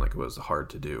 minutes. So it wasn't like it was hard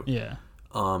to do. Yeah.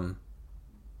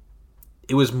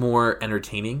 It was more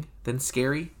entertaining than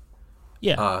scary.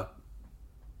 Yeah.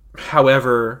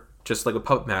 However, just like with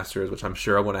Puppet Masters, which I'm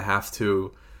sure I want to have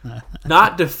to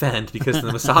not defend because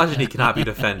the misogyny cannot be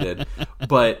defended,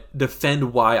 but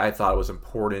defend why I thought it was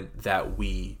important that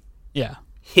we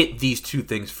hit these two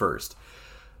things first.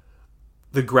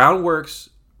 The groundworks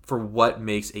for what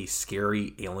makes a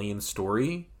scary alien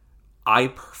story, I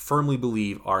firmly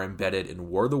believe are embedded in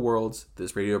War of the Worlds,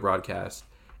 this radio broadcast,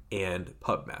 and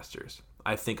Puppet Masters.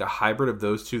 I think a hybrid of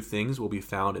those two things will be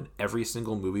found in every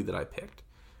single movie that I picked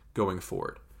going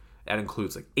forward. That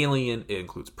includes like Alien, it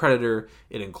includes Predator,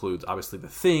 it includes obviously The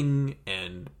Thing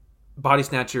and Body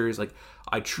Snatchers. Like,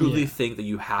 I truly think that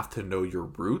you have to know your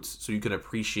roots so you can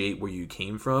appreciate where you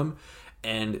came from.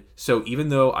 And so even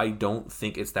though I don't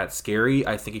think it's that scary,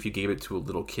 I think if you gave it to a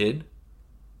little kid,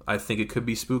 I think it could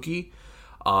be spooky.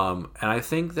 And I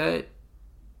think that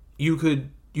you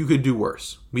could do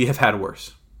worse. We have had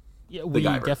worse. Yeah, we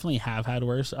definitely have had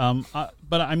worse.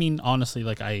 But I mean, honestly,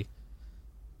 like I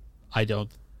don't,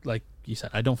 like you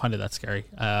said, I don't find it that scary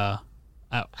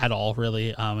at all.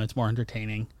 Really, it's more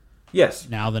entertaining. Yes.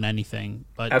 now than anything.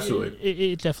 But Absolutely.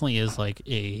 it definitely is like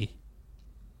I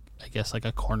guess like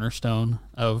a cornerstone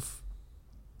of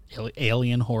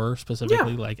alien horror,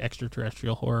 specifically like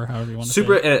extraterrestrial horror, however you want to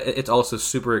Super. say it. It's also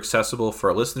super accessible for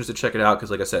our listeners to check it out because,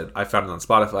 like I said, I found it on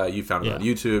Spotify. You found it on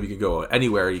YouTube. You can go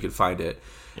anywhere you can find it.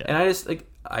 Yeah. And I just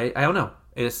I don't know.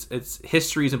 It's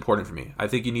history is important for me. I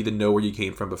think you need to know where you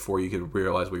came from before you can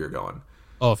realize where you're going.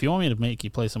 Oh, if you want me to make you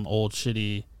play some old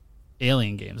shitty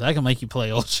alien games, I can make you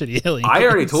play old shitty alien games. I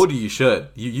already told you should.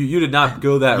 You did not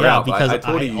go that route. Because I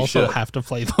told you also should. have to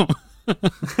play them.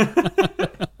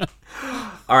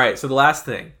 All right, so the last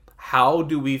thing. How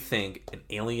do we think an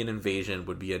alien invasion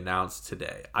would be announced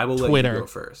today? I will let you go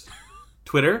first.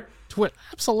 Twitter?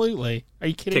 Absolutely. Are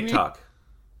you kidding TikTok.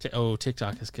 me?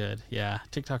 TikTok is good. Yeah,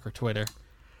 TikTok or Twitter.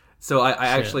 So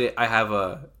I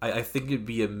think it'd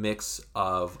be a mix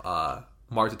of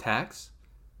Mars Attacks,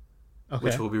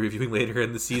 which we'll be reviewing later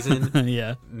in the season,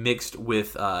 yeah, mixed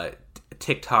with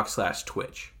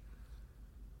TikTok/Twitch.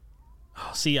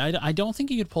 Oh, see, I don't think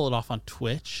you could pull it off on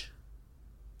Twitch.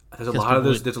 There's a lot of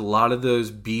those. There's a lot of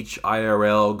those beach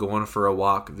IRL going for a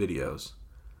walk videos.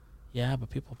 Yeah, but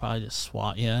people probably just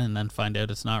swat you and then find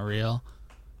out it's not real.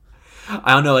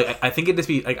 I don't know. I think it'd just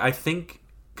be I think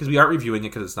because we aren't reviewing it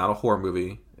because it's not a horror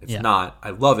movie. It's not.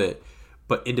 I love it,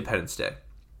 but Independence Day,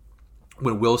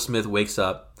 when Will Smith wakes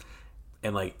up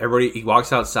and he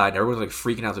walks outside and everyone's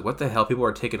freaking out. It's what the hell? People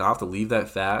are taking off to leave that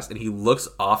fast, and he looks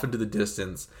off into the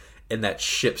distance and that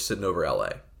ship sitting over LA.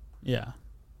 Yeah.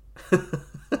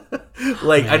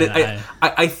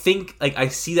 I think I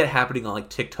see that happening on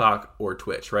TikTok or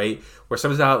Twitch, right? Where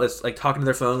someone's out talking to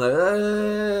their phone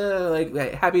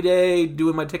happy day,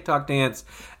 doing my TikTok dance,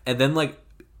 and then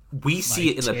we see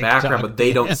it in the background, but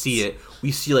they don't see it.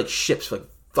 We see ships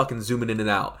fucking zooming in and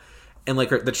out, and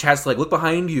the chat's look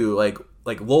behind you, like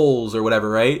lols or whatever,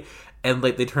 right? And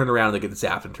they turn around and they get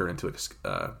zapped and turn into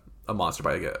a monster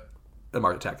by a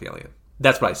Mars attack alien.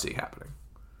 That's what I see happening.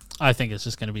 I think it's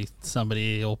just going to be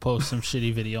somebody will post some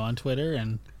shitty video on Twitter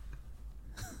and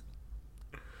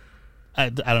I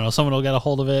don't know, someone will get a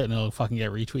hold of it and it'll fucking get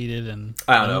retweeted and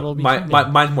I don't know.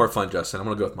 Mine's more fun, Justin. I'm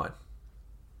going to go with mine.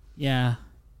 Yeah.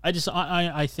 I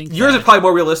think yours is probably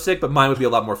more realistic, but mine would be a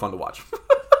lot more fun to watch.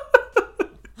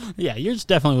 Yeah, yours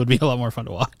definitely would be a lot more fun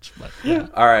to watch. But yeah.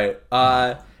 All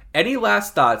right. Any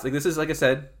last thoughts? This is, like I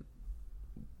said,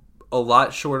 a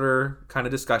lot shorter kind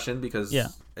of discussion because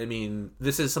I mean,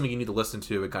 this is something you need to listen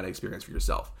to and kind of experience for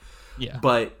yourself. Yeah.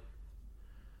 But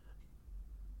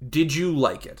did you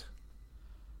like it?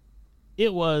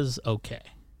 It was okay.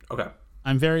 Okay.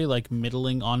 I'm very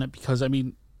middling on it because I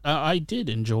mean, I did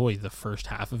enjoy the first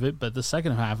half of it, but the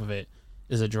second half of it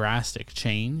is a drastic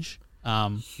change.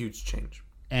 Huge change.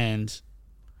 And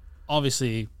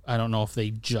obviously, I don't know if they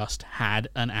just had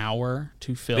an hour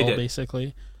to fill,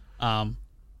 basically.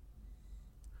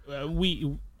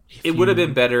 It would have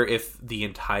been better if the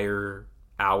entire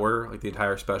hour, the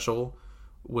entire special,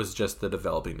 was just the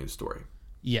developing news story.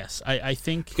 Yes, I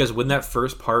think... Because when that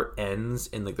first part ends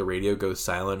and the radio goes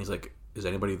silent, he's like, is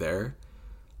anybody there?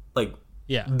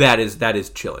 Yeah. That is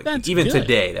chilling. That's even good.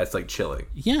 Today, that's chilling.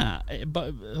 Yeah,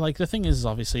 but the thing is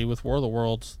obviously with War of the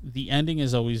Worlds, the ending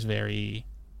is always very...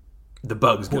 The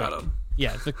bugs quick. got him.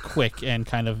 Yeah, the quick and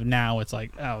kind of now it's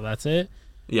oh, that's it?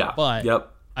 Yeah. But...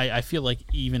 Yep. I feel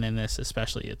even in this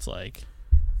especially, it's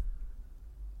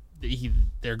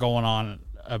they're going on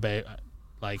about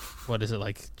what is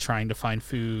it, trying to find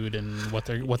food and what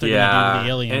they're going to do to the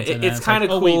aliens. And it's kind of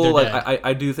cool.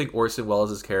 I do think Orson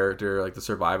Welles' character, the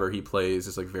survivor he plays,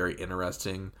 is very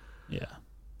interesting. Yeah.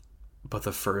 But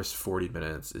the first 40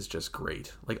 minutes is just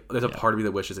great. There's a part of me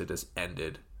that wishes it just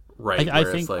ended right. I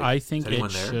think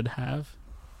it should have.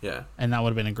 Yeah. And that would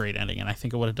have been a great ending. And I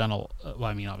think it would have done well,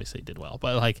 I mean, obviously it did well.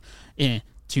 But,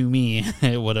 to me,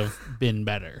 it would have been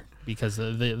better. Because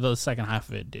the second half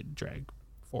of it did drag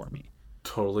for me.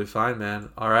 Totally fine, man.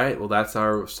 All right. Well, that's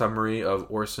our summary of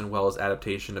Orson Welles'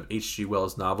 adaptation of H.G.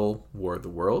 Wells' novel, War of the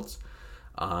Worlds.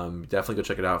 Definitely go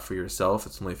check it out for yourself.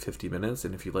 It's only 50 minutes.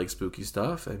 And if you like spooky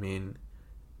stuff, I mean...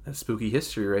 That's spooky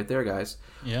history right there, guys.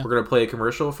 Yeah. We're going to play a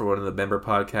commercial for one of the member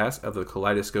podcasts of the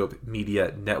Kaleidoscope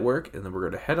Media Network, and then we're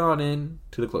going to head on in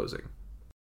to the closing.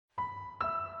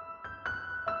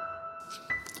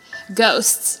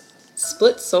 Ghosts.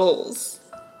 Split souls.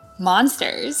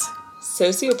 Monsters.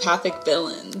 Sociopathic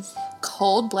villains.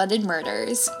 Cold-blooded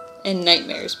murders. And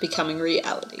nightmares becoming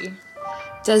reality.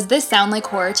 Does this sound like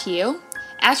horror to you?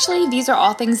 Actually, these are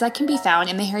all things that can be found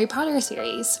in the Harry Potter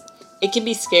series. It can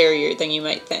be scarier than you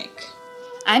might think.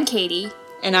 I'm Katie.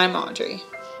 And I'm Audrey.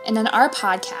 And on our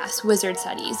podcast, Wizard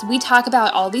Studies, we talk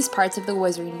about all these parts of the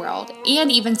wizarding world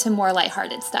and even some more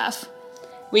lighthearted stuff.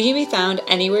 We can be found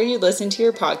anywhere you listen to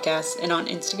your podcasts and on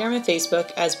Instagram and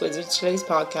Facebook as Wizard Studies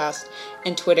Podcast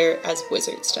and Twitter as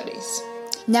Wizard Studies.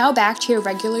 Now back to your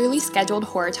regularly scheduled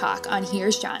horror talk on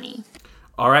Here's Johnny.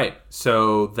 All right,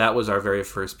 so that was our very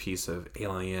first piece of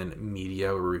Alien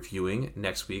media we're reviewing.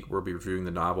 Next week, we'll be reviewing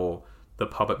the novel The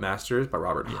Puppet Masters by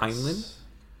Robert Heinlein.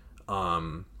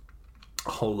 A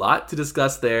whole lot to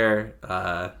discuss there.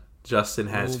 Justin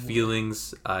has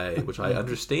feelings, which I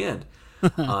understand.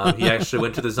 He actually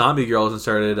went to the zombie girls and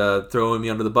started throwing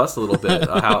me under the bus a little bit.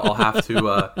 I'll have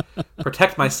to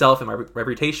protect myself and my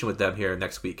reputation with them here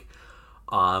next week.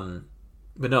 But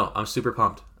no, I'm super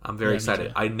pumped. I'm very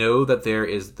excited. I know that there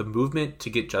is the movement to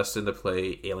get Justin to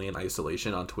play Alien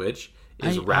Isolation on Twitch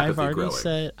is rapidly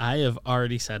growing. I have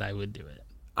already said I would do it.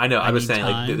 I know. I was saying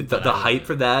like, the hype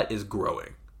for that is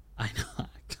growing. I know.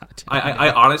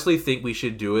 I honestly think we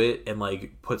should do it and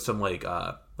like put some like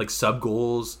sub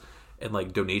goals and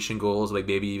like donation goals. Like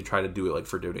maybe even try to do it like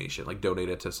for donation, like donate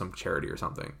it to some charity or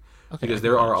something. Okay, because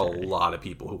there are a lot of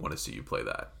people who want to see you play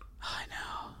that.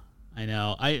 I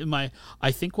know.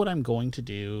 I think what I'm going to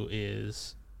do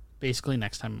is basically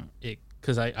next time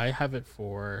because I have it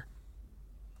for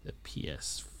the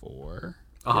PS4,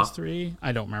 PS3.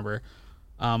 I don't remember,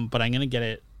 but I'm gonna get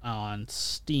it on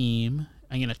Steam.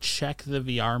 I'm gonna check the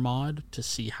VR mod to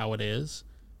see how it is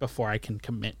before I can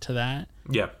commit to that.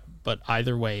 Yeah. But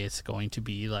either way, it's going to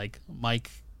be like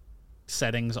mic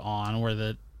settings on where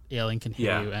the alien can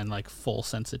hear you and like full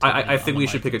sensitivity. I think we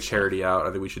should pick a charity out.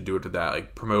 I think we should do it to that.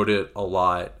 Like promote it a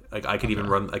lot. Like I could even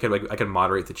run. I could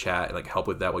moderate the chat and like help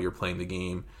with that while you're playing the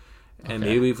game. And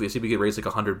maybe if we see we could raise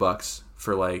like $100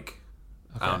 for like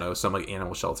I don't know, some like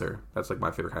animal shelter. That's like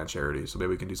my favorite kind of charity. So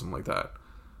maybe we can do something like that.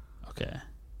 Okay.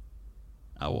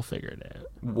 We'll figure it out.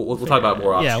 We'll talk about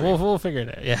more off stream. We'll figure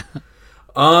it out. Yeah.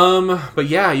 But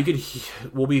yeah,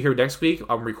 we'll be here next week.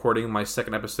 I'm recording my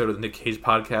second episode of the Nick Cage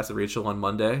podcast with Rachel on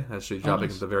Monday. That should be dropping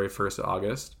the very 1st of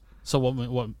August. So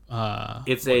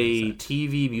it's a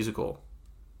TV musical.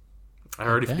 I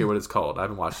already forget what it's called. I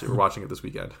haven't watched it. We're watching it this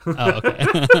weekend. Oh, okay.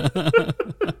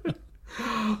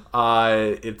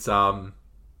 It's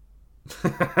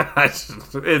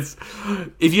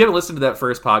if you haven't listened to that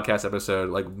first podcast episode,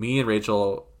 like me and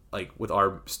Rachel, like with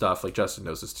our stuff, like Justin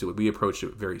knows this too, we approach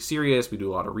it very serious. We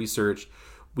do a lot of research.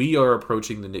 We are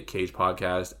approaching the Nick Cage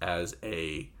podcast as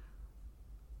a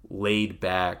laid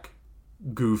back,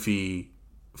 goofy,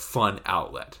 fun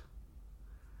outlet.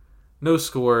 No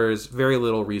scores, very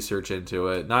little research into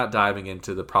it, not diving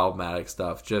into the problematic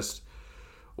stuff, just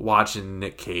watching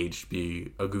Nick Cage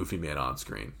be a goofy man on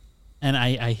screen. And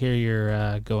I hear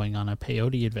you're going on a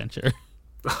peyote adventure.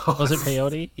 Was it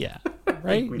peyote? Yeah.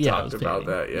 Right? We talked about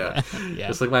that, yeah.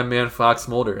 Just like my man Fox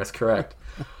Mulder, that's correct.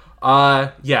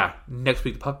 Next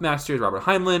week, The Puppet Masters, Robert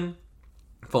Heinlein.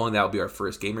 Following that will be our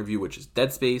first game review, which is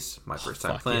Dead Space. My first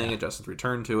time playing it, Justin's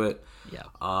return to it. Yeah.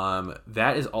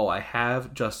 That is all I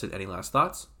have. Justin, any last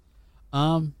thoughts?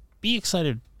 Be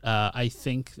excited. I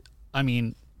think,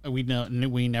 we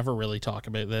never really talk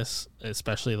about this,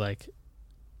 especially like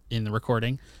in the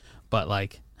recording, but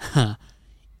like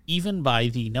even by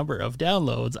the number of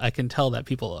downloads, I can tell that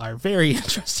people are very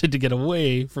interested to get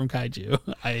away from kaiju.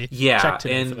 I checked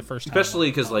it for the first time, especially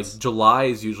because like July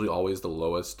is usually always the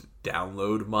lowest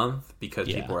download month because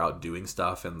people are out doing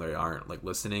stuff and they aren't like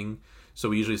listening. So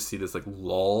we usually see this like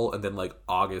lull, and then like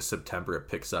August, September, it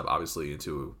picks up obviously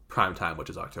into prime time, which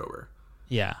is October.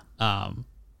 Yeah.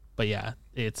 But yeah,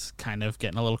 it's kind of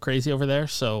getting a little crazy over there.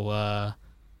 So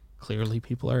clearly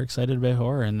people are excited about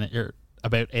horror and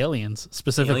about aliens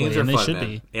specifically. Aliens are and fun, they should man.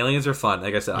 be. Aliens are fun.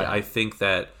 Like I said, I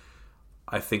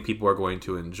think people are going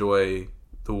to enjoy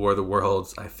the War of the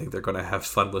Worlds. I think they're going to have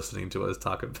fun listening to us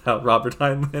talk about Robert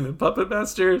Heinlein and Puppet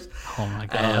Masters. Oh my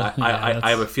god! And I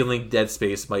have a feeling Dead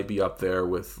Space might be up there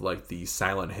with like the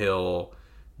Silent Hill,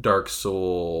 Dark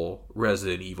Soul,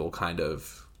 Resident Evil kind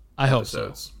of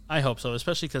episodes. I hope so,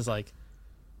 especially because like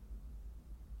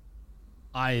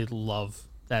I love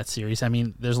that series. I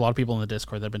mean, there's a lot of people in the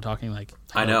Discord that have been talking like,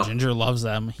 I know Ginger loves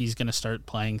them. He's going to start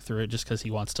playing through it just because he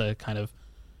wants to kind of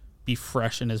be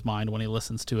fresh in his mind when he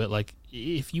listens to it. Like,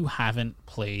 if you haven't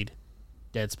played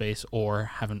Dead Space or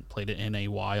haven't played it in a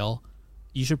while,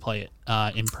 you should play it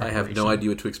in preparation. I have no idea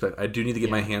what to expect. I do need to get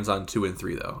my hands on 2 and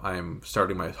 3, though. I am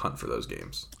starting my hunt for those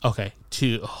games. Okay,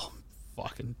 2.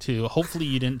 Fucking 2. Hopefully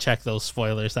you didn't check those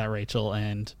spoilers that Rachel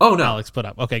and Alex put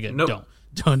up. Okay, good. Nope.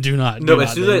 Do not. No,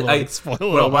 as soon as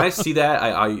when I see that,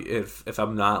 if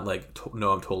I'm not like, I'm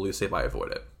totally safe, I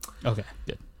avoid it. Okay,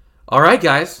 good. All right,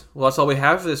 guys. Well, that's all we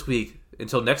have for this week.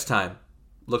 Until next time,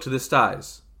 look to the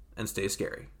skies, and stay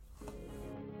scary.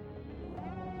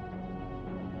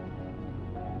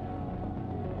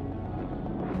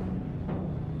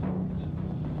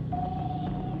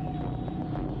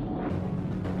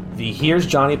 The Here's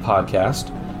Johnny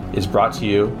podcast is brought to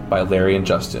you by Larry and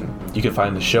Justin. You can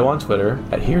find the show on Twitter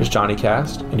at Here's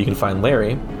JohnnyCast, and you can find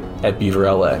Larry at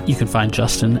BeaverLA. You can find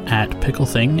Justin at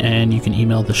PickleThing, and you can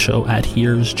email the show at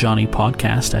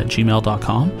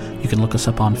here'sjohnnypodcast@gmail.com. You can look us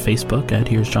up on Facebook at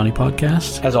Here's Johnny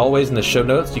Podcast. As always, in the show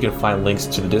notes, you can find links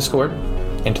to the Discord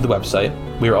and to the website.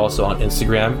 We are also on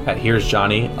Instagram at Here's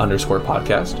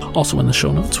Johnny_podcast. Also in the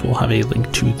show notes, we'll have a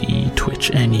link to the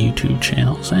Twitch and YouTube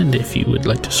channels. And if you would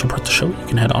like to support the show, you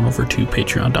can head on over to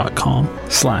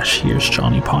patreon.com/Here's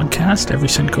Johnny Podcast. Every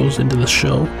cent goes into the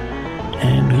show.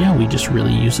 And yeah, we just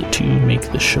really use it to make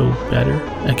the show better.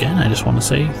 Again, I just want to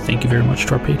say thank you very much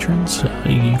to our patrons.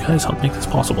 You guys help make this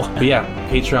possible. But yeah,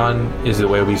 Patreon is the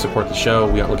way we support the show.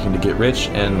 We aren't looking to get rich.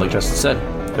 And like Justin said,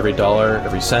 every dollar,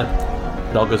 every cent,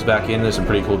 it all goes back in. There's some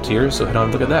pretty cool tiers, so head on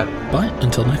and look at that. But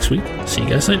until next week, see you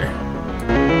guys later.